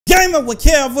Gaming with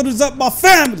Kev, what is up, my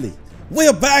family?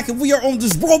 We're back and we are on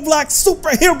this Roblox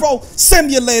superhero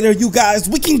simulator, you guys.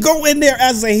 We can go in there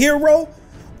as a hero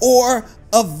or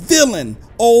a villain.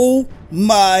 Oh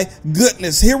my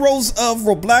goodness. Heroes of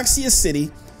Robloxia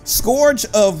City, Scourge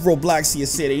of Robloxia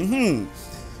City.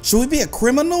 Should we be a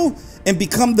criminal and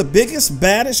become the biggest,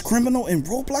 baddest criminal in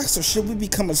Roblox, or should we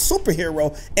become a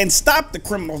superhero and stop the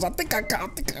criminals? I think I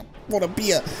want to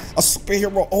be a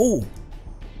superhero. Oh,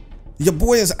 your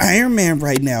boy is Iron Man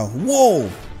right now. Whoa.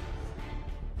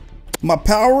 My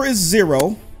power is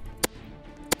 0.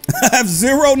 I have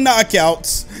 0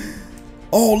 knockouts.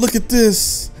 Oh, look at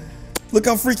this. Look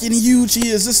how freaking huge he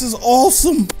is. This is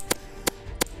awesome.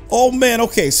 Oh man,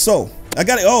 okay, so I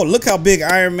got it. Oh, look how big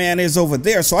Iron Man is over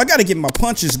there. So I got to get my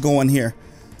punches going here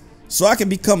so I can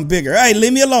become bigger. Hey,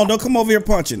 leave me alone. Don't come over here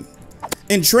punching.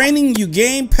 In training, you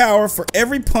gain power for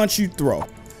every punch you throw.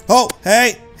 Oh,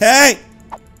 hey.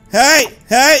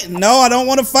 No, I don't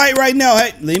want to fight right now.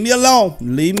 Hey, leave me alone.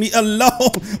 Leave me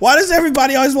alone. Why does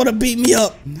everybody always want to beat me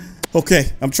up?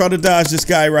 Okay, I'm trying to dodge this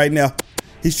guy right now.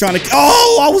 He's trying to,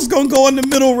 oh, I was going to go in the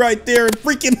middle right there and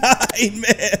freaking hide,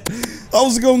 man. I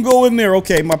was going to go in there.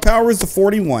 Okay, my power is the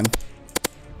 41.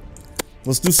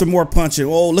 Let's do some more punching.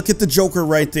 Oh, look at the Joker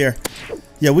right there.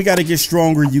 Yeah, we got to get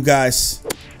stronger, you guys.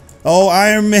 Oh,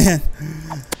 Iron Man.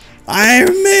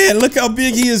 Iron Man, look how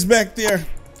big he is back there.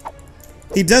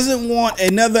 He doesn't want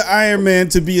another Iron Man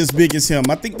to be as big as him.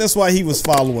 I think that's why he was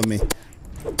following me.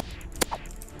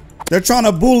 They're trying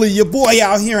to bully your boy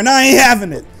out here, and I ain't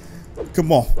having it.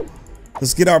 Come on,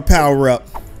 let's get our power up.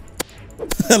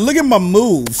 Look at my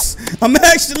moves. I'm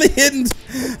actually hitting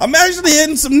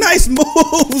some nice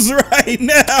moves right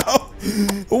now.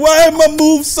 Why are my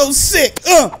moves so sick?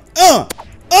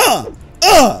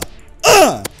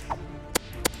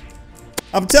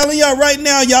 I'm telling y'all right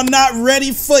now, y'all not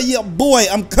ready for your boy.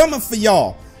 I'm coming for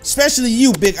y'all, especially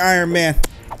you, big Iron Man.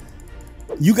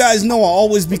 You guys know I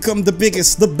always become the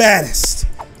biggest, the baddest.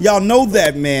 Y'all know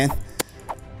that, man.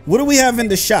 What do we have in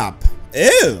the shop?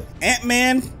 Ew,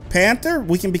 Ant-Man, Panther.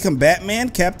 We can become Batman,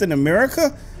 Captain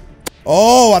America.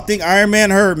 Oh, I think Iron Man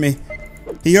heard me.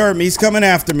 He heard me. He's coming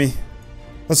after me.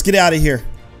 Let's get out of here.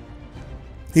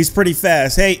 He's pretty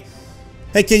fast. Hey,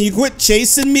 can you quit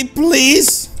chasing me,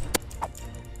 please?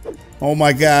 Oh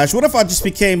my gosh, what if I just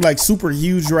became like super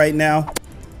huge right now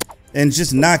and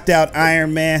just knocked out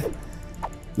Iron Man?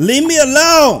 Leave me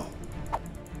alone.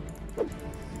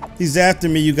 He's after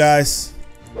me, you guys.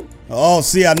 Oh,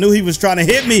 see, I knew he was trying to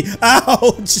hit me.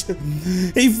 Ouch.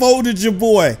 He folded your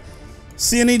boy.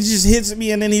 See, and he just hits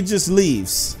me and then he just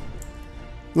leaves.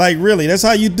 Like, really, that's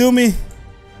how you do me?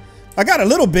 I got a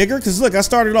little bigger because look, I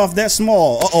started off that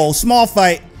small. Uh-oh, small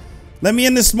fight. Let me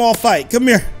in this small fight. Come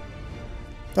here.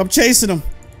 I'm chasing him.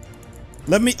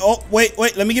 Let me, oh, wait,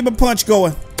 let me get my punch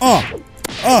going.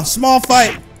 Small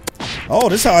fight. Oh,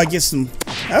 that's how I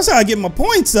get my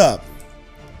points up.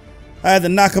 I had to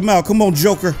knock him out. Come on,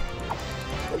 Joker.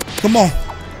 Come on.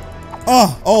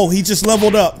 Oh, he just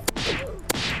leveled up.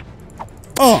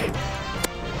 Oh,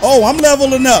 I'm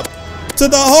leveling up to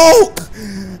the Hulk.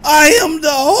 I am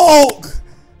the Hulk.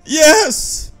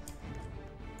 Yes.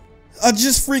 I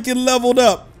just freaking leveled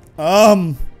up.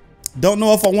 Don't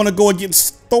know if I want to go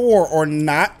against Thor or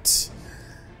not.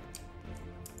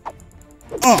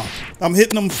 I'm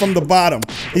hitting him from the bottom.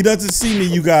 He doesn't see me,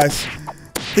 you guys.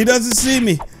 He doesn't see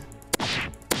me.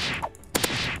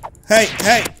 Hey,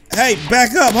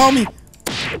 back up, homie.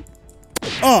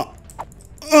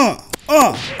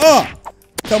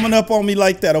 Coming up on me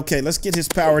like that. Okay, let's get his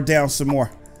power down some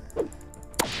more.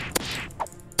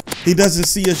 He doesn't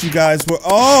see us, you guys.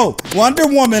 Oh, Wonder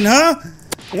Woman, huh?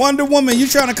 Wonder Woman, you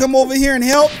trying to come over here and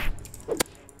help?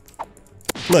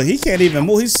 Look, he can't even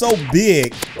move. He's so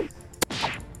big.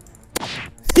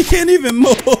 He can't even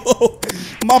move.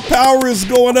 My power is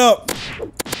going up.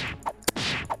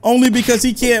 Only because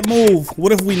he can't move.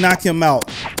 What if we knock him out?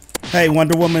 Hey,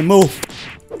 Wonder Woman, move.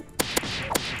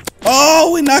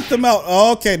 Oh, we knocked him out.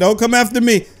 Okay, don't come after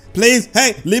me. Please.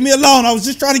 Hey, leave me alone. I was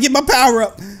just trying to get my power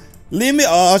up. Leave me.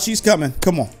 Oh, she's coming.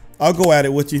 Come on. I'll go at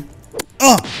it with you.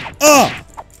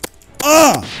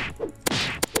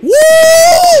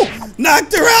 Woo!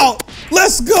 Knocked her out.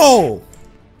 Let's go.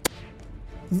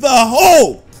 The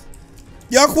Hulk.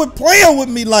 Y'all quit playing with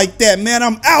me like that, man.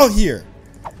 I'm out here.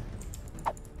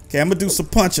 Okay, I'm gonna do some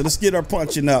punching. Let's get our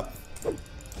punching up.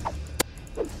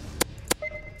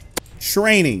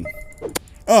 Training.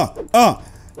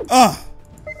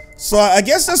 So I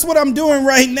guess that's what I'm doing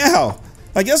right now.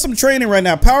 I guess I'm training right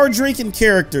now. Power drinking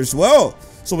characters. Whoa.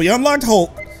 So we unlocked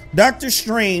Hulk. Doctor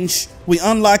Strange, we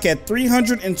unlock at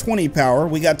 320 power.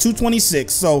 We got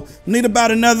 226, so we need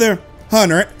about another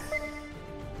 100.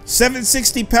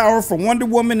 760 power for Wonder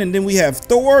Woman, and then we have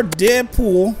Thor,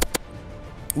 Deadpool.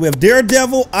 We have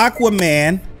Daredevil,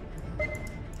 Aquaman.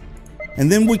 And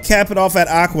then we cap it off at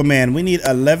Aquaman. We need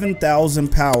 11,000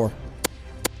 power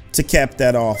to cap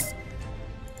that off.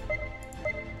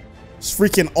 It's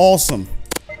freaking awesome.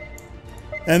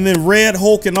 And then Red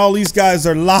Hulk and all these guys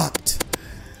are locked.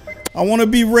 I want to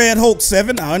be Red Hulk.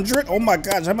 700. Oh my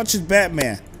gosh, how much is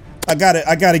Batman? I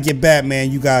gotta get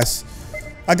Batman, you guys.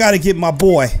 I gotta get my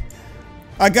boy.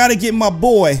 I gotta get my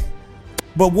boy.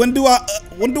 But when do I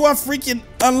freaking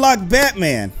unlock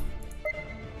Batman?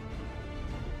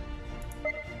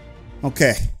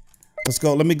 Okay, let's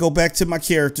go. Let me go back to my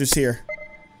characters here.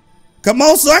 Come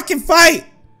on, so I can fight.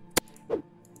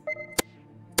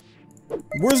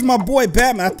 Where's my boy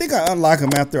Batman? I think I unlock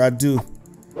him after I do.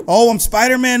 Oh, I'm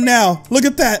Spider-Man now. Look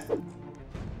at that.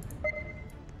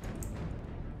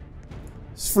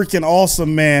 It's freaking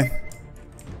awesome, man.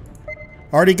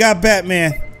 Already got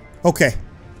Batman. Okay.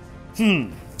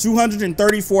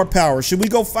 234 power. Should we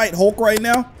go fight Hulk right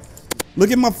now?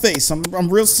 Look at my face. I'm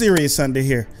real serious under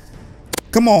here.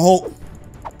 Come on, Hulk.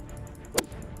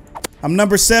 I'm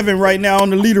number 7 right now on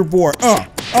the leaderboard.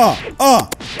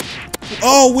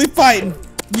 Oh, we fighting.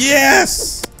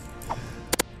 Yes.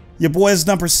 Your boy is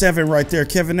number 7 right there,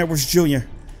 Kevin Edwards Jr.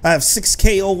 I have 6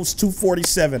 KOs,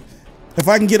 247. If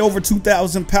I can get over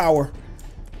 2,000 power,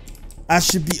 I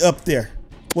should be up there.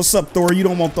 What's up, Thor? You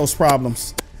don't want those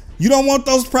problems. You don't want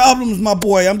those problems, my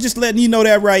boy. I'm just letting you know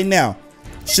that right now.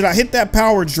 Should I hit that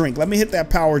power drink? Let me hit that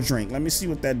power drink. Let me see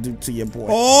what that do to your boy.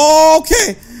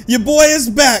 Okay, your boy is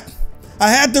back. I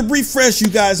had to refresh, you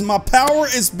guys. My power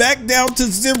is back down to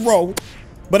 0.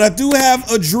 But I do have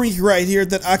a drink right here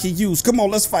that I can use. Come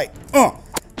on, let's fight. Oh,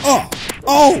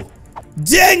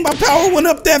 dang, my power went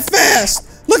up that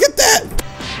fast. Look at that.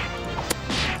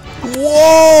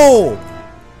 Whoa.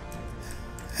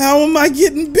 How am I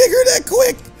getting bigger that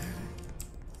quick?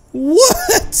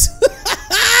 What?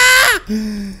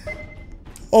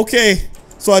 Okay,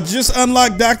 so I just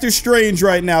unlocked Doctor Strange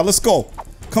right now. Let's go.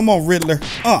 Come on, Riddler.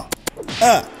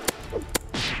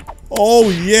 Oh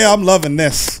yeah, I'm loving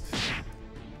this.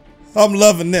 I'm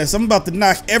loving this. I'm about to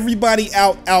knock everybody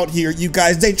out here, you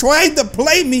guys. They tried to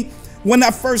play me when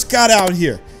I first got out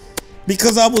here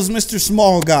because I was Mr.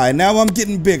 Small Guy. Now I'm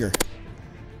getting bigger.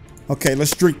 Okay,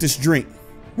 let's drink this drink.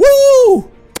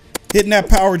 Woo! Hitting that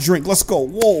power drink. Let's go.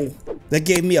 Whoa. That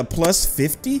gave me a plus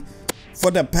 50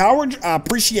 for the power. I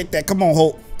appreciate that. Come on,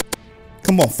 Hulk.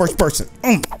 Come on, first person.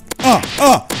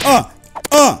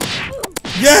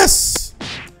 Yes.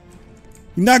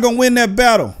 You're not gonna win that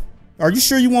battle. Are you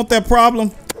sure you want that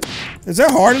problem? Is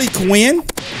that Harley Quinn?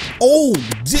 Oh,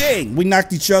 dang. We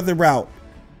knocked each other out.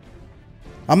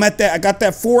 I'm at that. I got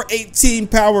that 418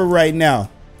 power right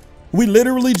now. We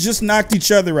literally just knocked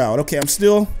each other out. Okay, I'm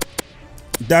still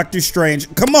Doctor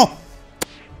Strange. Come on.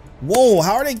 Whoa,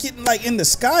 how are they getting like in the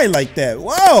sky like that?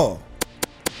 Whoa.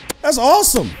 That's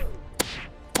awesome.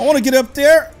 I want to get up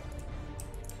there.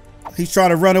 He's trying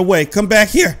to run away. Come back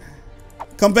here.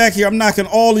 Come back here. I'm knocking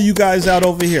all of you guys out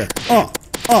over here. Oh,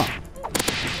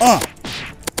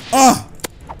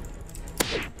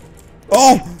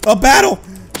 a battle.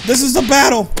 This is a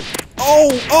battle.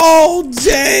 Oh,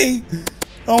 dang.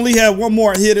 I only had one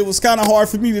more hit. It was kind of hard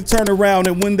for me to turn around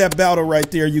and win that battle right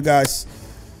there, you guys.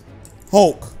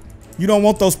 Hulk, you don't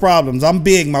want those problems. I'm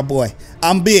big, my boy.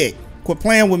 I'm big. Quit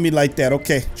playing with me like that.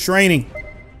 Okay, training.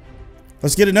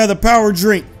 Let's get another power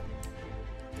drink.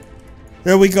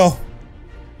 There we go.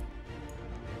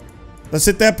 Let's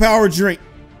hit that power drink.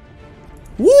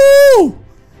 Woo!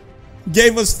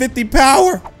 Gave us 50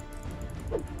 power.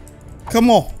 Come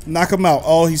on, knock him out.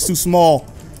 Oh, he's too small.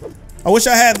 I wish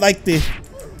I had like the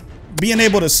being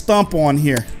able to stomp on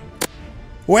here.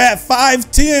 We're at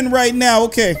 510 right now.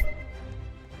 Okay.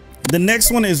 The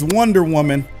next one is Wonder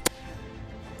Woman.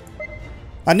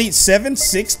 I need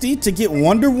 760 to get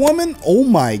Wonder Woman. Oh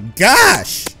my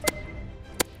gosh.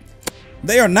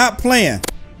 They are not playing.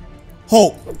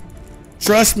 Hulk,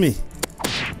 trust me.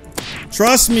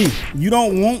 Trust me. You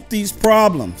don't want these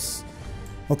problems.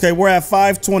 Okay, we're at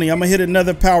 520. I'm gonna hit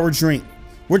another power drink.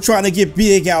 We're trying to get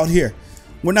big out here.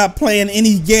 We're not playing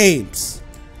any games.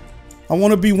 I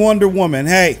want to be Wonder Woman.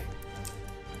 Hey,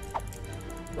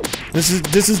 this is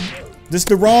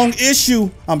the wrong issue.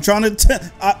 I'm trying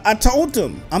to. I told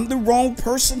them I'm the wrong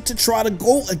person to try to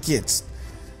go against.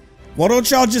 Why don't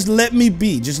y'all just let me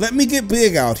be? Just let me get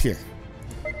big out here.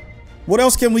 What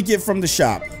else can we get from the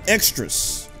shop?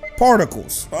 Extras,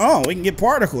 particles. Oh, we can get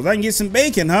particles. I can get some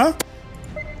bacon, huh?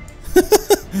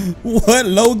 What,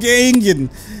 low gang and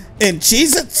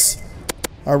Cheez-Its?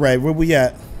 All right, where we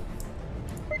at?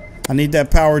 I need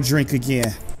that power drink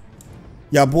again.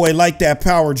 Y'all boy like that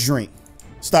power drink.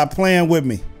 Stop playing with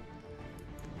me.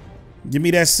 Give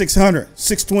me that 600,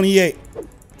 628.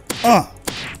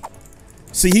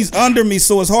 See, he's under me,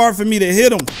 so it's hard for me to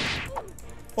hit him.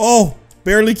 Oh,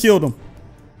 barely killed him.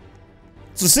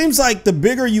 So it seems like the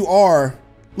bigger you are,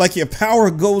 like your power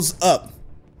goes up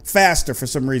faster for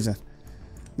some reason.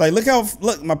 Like,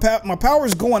 look, my power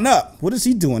is going up. What is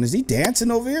he doing? Is he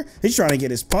dancing over here? He's trying to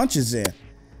get his punches in.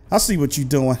 I'll see what you're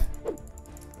doing.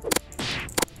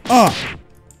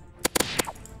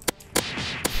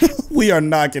 We are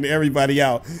knocking everybody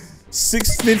out.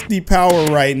 650 power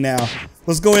right now.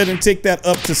 Let's go ahead and take that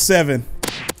up to 7.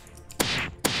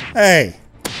 Hey.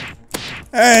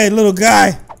 Hey, little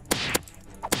guy.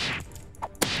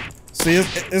 See,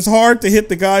 it's hard to hit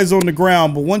the guys on the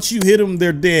ground, but once you hit them,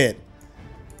 they're dead.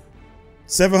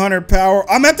 700 power.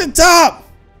 I'm at the top.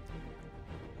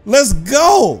 Let's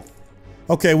go.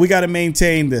 Okay, we got to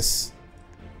maintain this.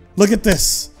 Look at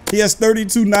this. He has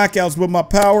 32 knockouts, but my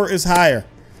power is higher.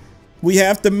 We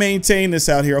have to maintain this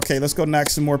out here. Okay, let's go knock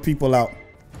some more people out.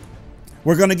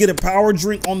 We're going to get a power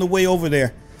drink on the way over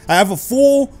there. I have a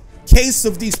full case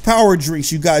of these power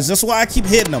drinks, you guys. That's why I keep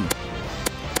hitting them.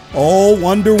 Oh,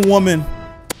 Wonder Woman.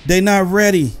 They not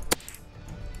ready.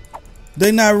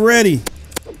 They not ready.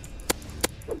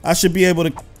 I should be able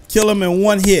to kill him in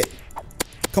one hit.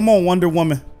 Come on, Wonder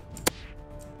Woman.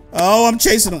 Oh, I'm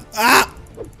chasing him. Ah!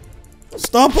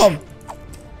 Stomp him.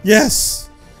 Yes.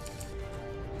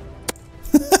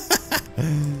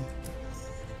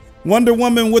 Wonder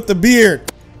Woman with the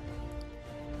beard.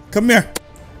 Come here.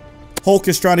 Hulk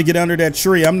is trying to get under that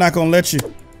tree. I'm not going to let you.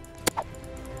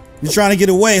 You're trying to get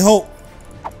away, Hulk.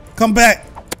 Come back.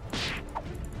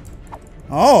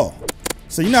 Oh.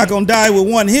 So you're not going to die with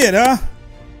one hit, huh?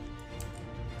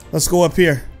 Let's go up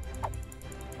here.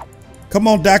 Come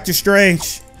on, Doctor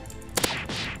Strange.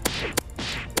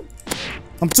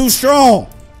 I'm too strong.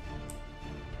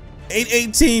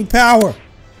 818 power.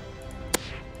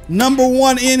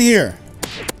 #1 in here.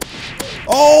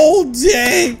 Oh,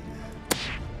 dang.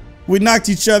 We knocked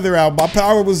each other out. My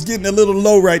power was getting a little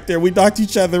low right there. We knocked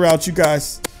each other out, you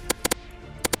guys.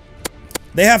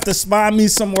 They have to spawn me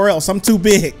somewhere else. I'm too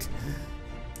big.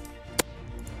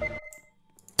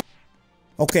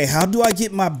 Okay, how do I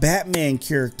get my Batman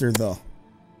character, though?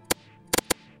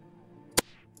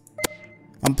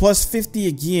 I'm plus 50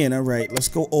 again. All right, let's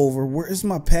go over. Where is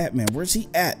my Batman? Where's he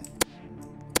at?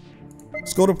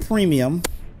 Let's go to premium.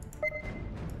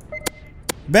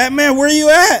 Batman, where are you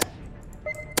at?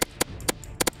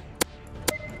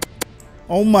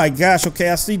 Oh my gosh. Okay,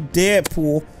 I see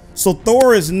Deadpool. So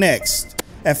Thor is next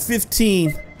at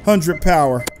 1500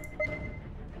 power.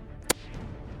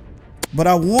 But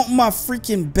I want my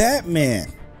freaking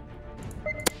Batman.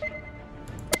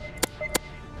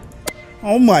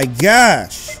 Oh my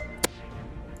gosh.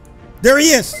 There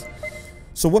he is.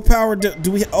 So what power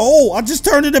do we... Oh, I just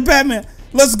turned into Batman.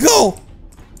 Let's go.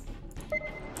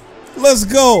 Let's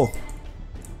go.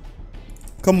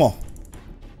 Come on.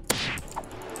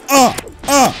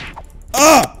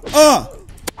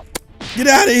 Get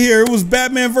out of here. It was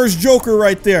Batman versus Joker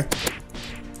right there.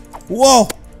 Whoa.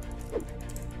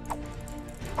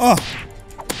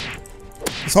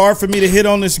 It's hard for me to hit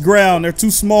on this ground. They're too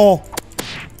small.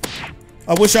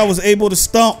 I wish I was able to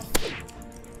stomp.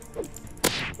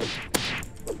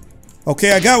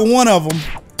 Okay, I got one of them.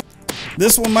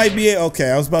 This one might be... Okay,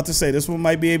 I was about to say, this one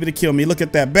might be able to kill me. Look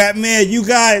at that. Batman, you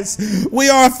guys. We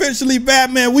are officially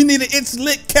Batman. We need an It's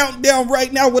Lit countdown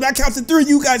right now. When I count to 3,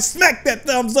 you guys smack that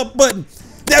thumbs up button.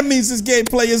 That means this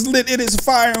gameplay is lit. It is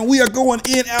fire. And we are going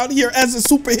in out here as a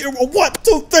superhero. 1,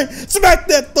 2, 3. Smack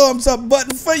that thumbs up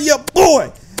button for your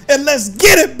boy. And let's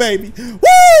get it, baby.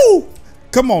 Woo!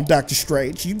 Come on, Doctor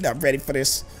Strange. You not ready for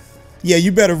this? Yeah,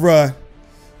 you better run.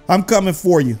 I'm coming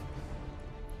for you.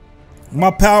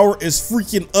 My power is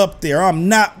freaking up there. I'm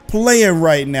not playing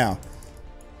right now.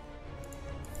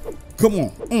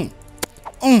 Come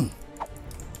on.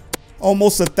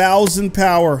 Almost 1,000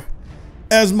 power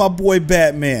as my boy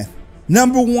Batman.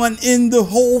 #1 in the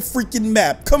whole freaking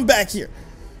map. Come back here.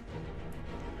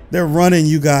 They're running,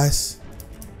 you guys.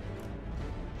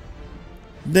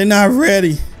 They're not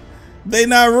ready. They're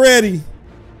not ready.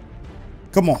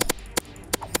 Come on.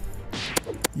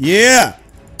 Yeah.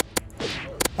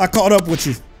 I caught up with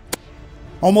you.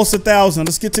 Almost 1,000.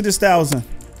 Let's get to this 1,000.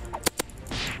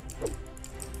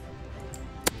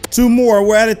 2 more.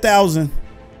 We're at 1,000.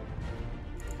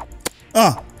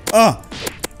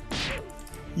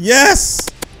 Yes.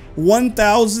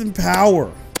 1,000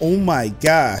 power. Oh my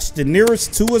gosh. The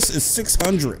nearest to us is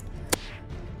 600.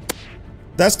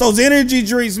 That's those energy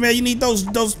drinks, man. You need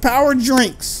those power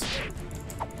drinks.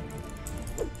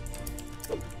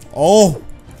 Oh.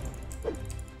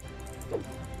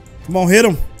 Come on, hit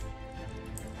him.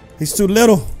 He's too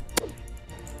little.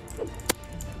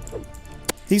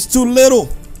 He's too little.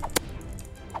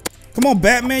 Come on,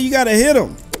 Batman, you gotta hit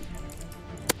him.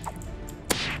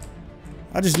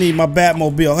 I just need my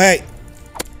Batmobile. Hey.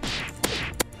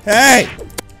 Hey.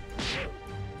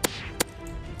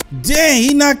 Dang,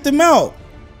 he knocked him out.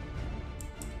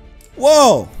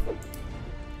 Whoa.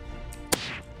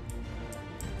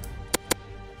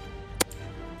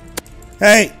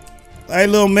 Hey. Hey,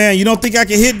 little man, you don't think I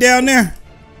can hit down there?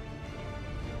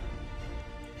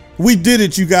 We did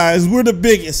it, you guys. We're the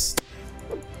biggest.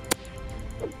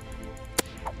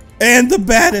 And the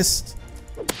baddest.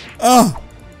 Come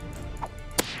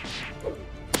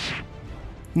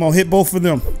on, hit both of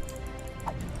them.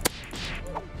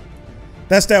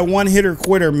 That's that one hitter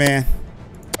quitter, man.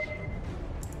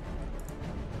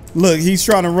 Look, he's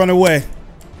trying to run away.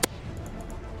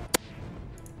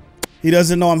 He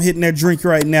doesn't know I'm hitting that drink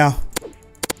right now.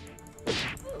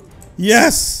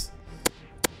 Yes.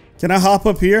 Can I hop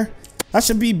up here? I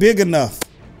should be big enough.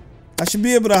 I should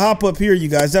be able to hop up here, you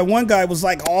guys. That one guy was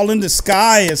like all in the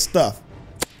sky and stuff.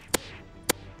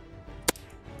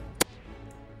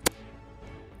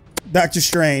 Doctor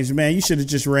Strange, man, you should have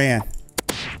just ran.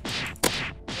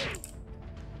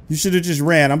 You should have just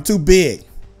ran. I'm too big.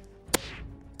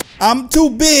 I'm too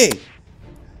big.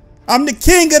 I'm the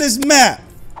king of this map.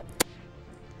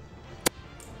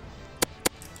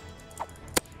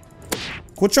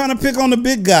 Quit trying to pick on the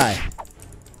big guy.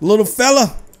 Little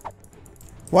fella.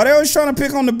 Why they always trying to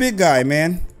pick on the big guy,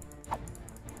 man?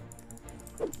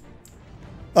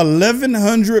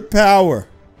 1100 power.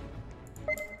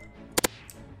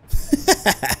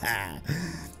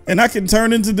 And I can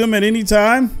turn into them at any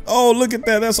time? Oh, look at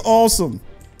that. That's awesome.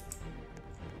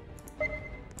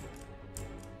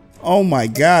 Oh my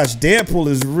gosh. Deadpool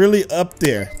is really up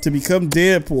there to become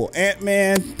Deadpool.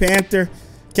 Ant-Man, Panther,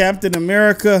 Captain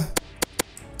America.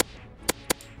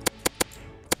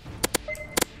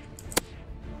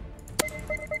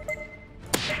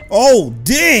 Oh,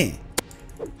 dang.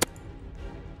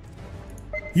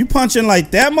 You punching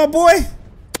like that, my boy?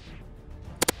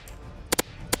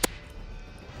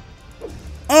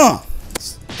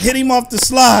 Hit him off the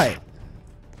slide.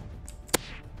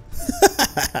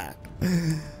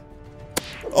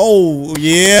 Oh,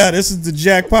 yeah, this is the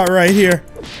jackpot right here.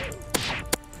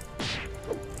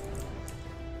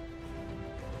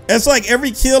 It's like every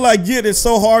kill I get, it's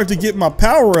so hard to get my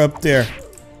power up there.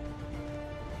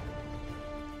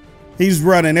 He's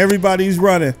running. Everybody's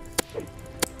running.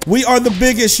 We are the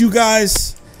biggest, you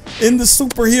guys, in the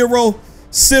superhero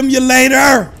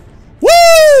simulator.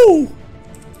 Woo!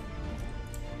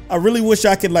 I really wish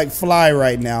I could like fly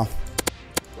right now.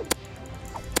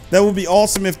 That would be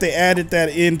awesome if they added that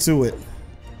into it.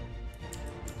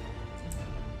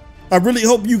 I really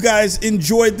hope you guys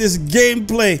enjoyed this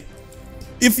gameplay.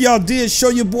 If y'all did, show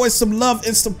your boys some love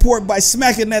and support by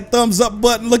smacking that thumbs up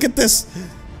button. Look at this.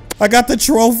 I got the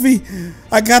trophy.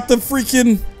 I got the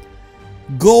freaking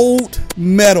gold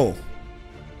medal.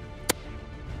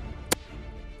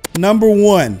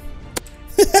 #1.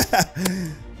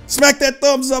 Smack that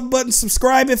thumbs up button.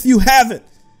 Subscribe if you haven't.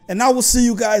 And I will see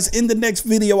you guys in the next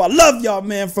video. I love y'all,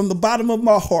 man, from the bottom of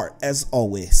my heart, as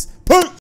always. Peace.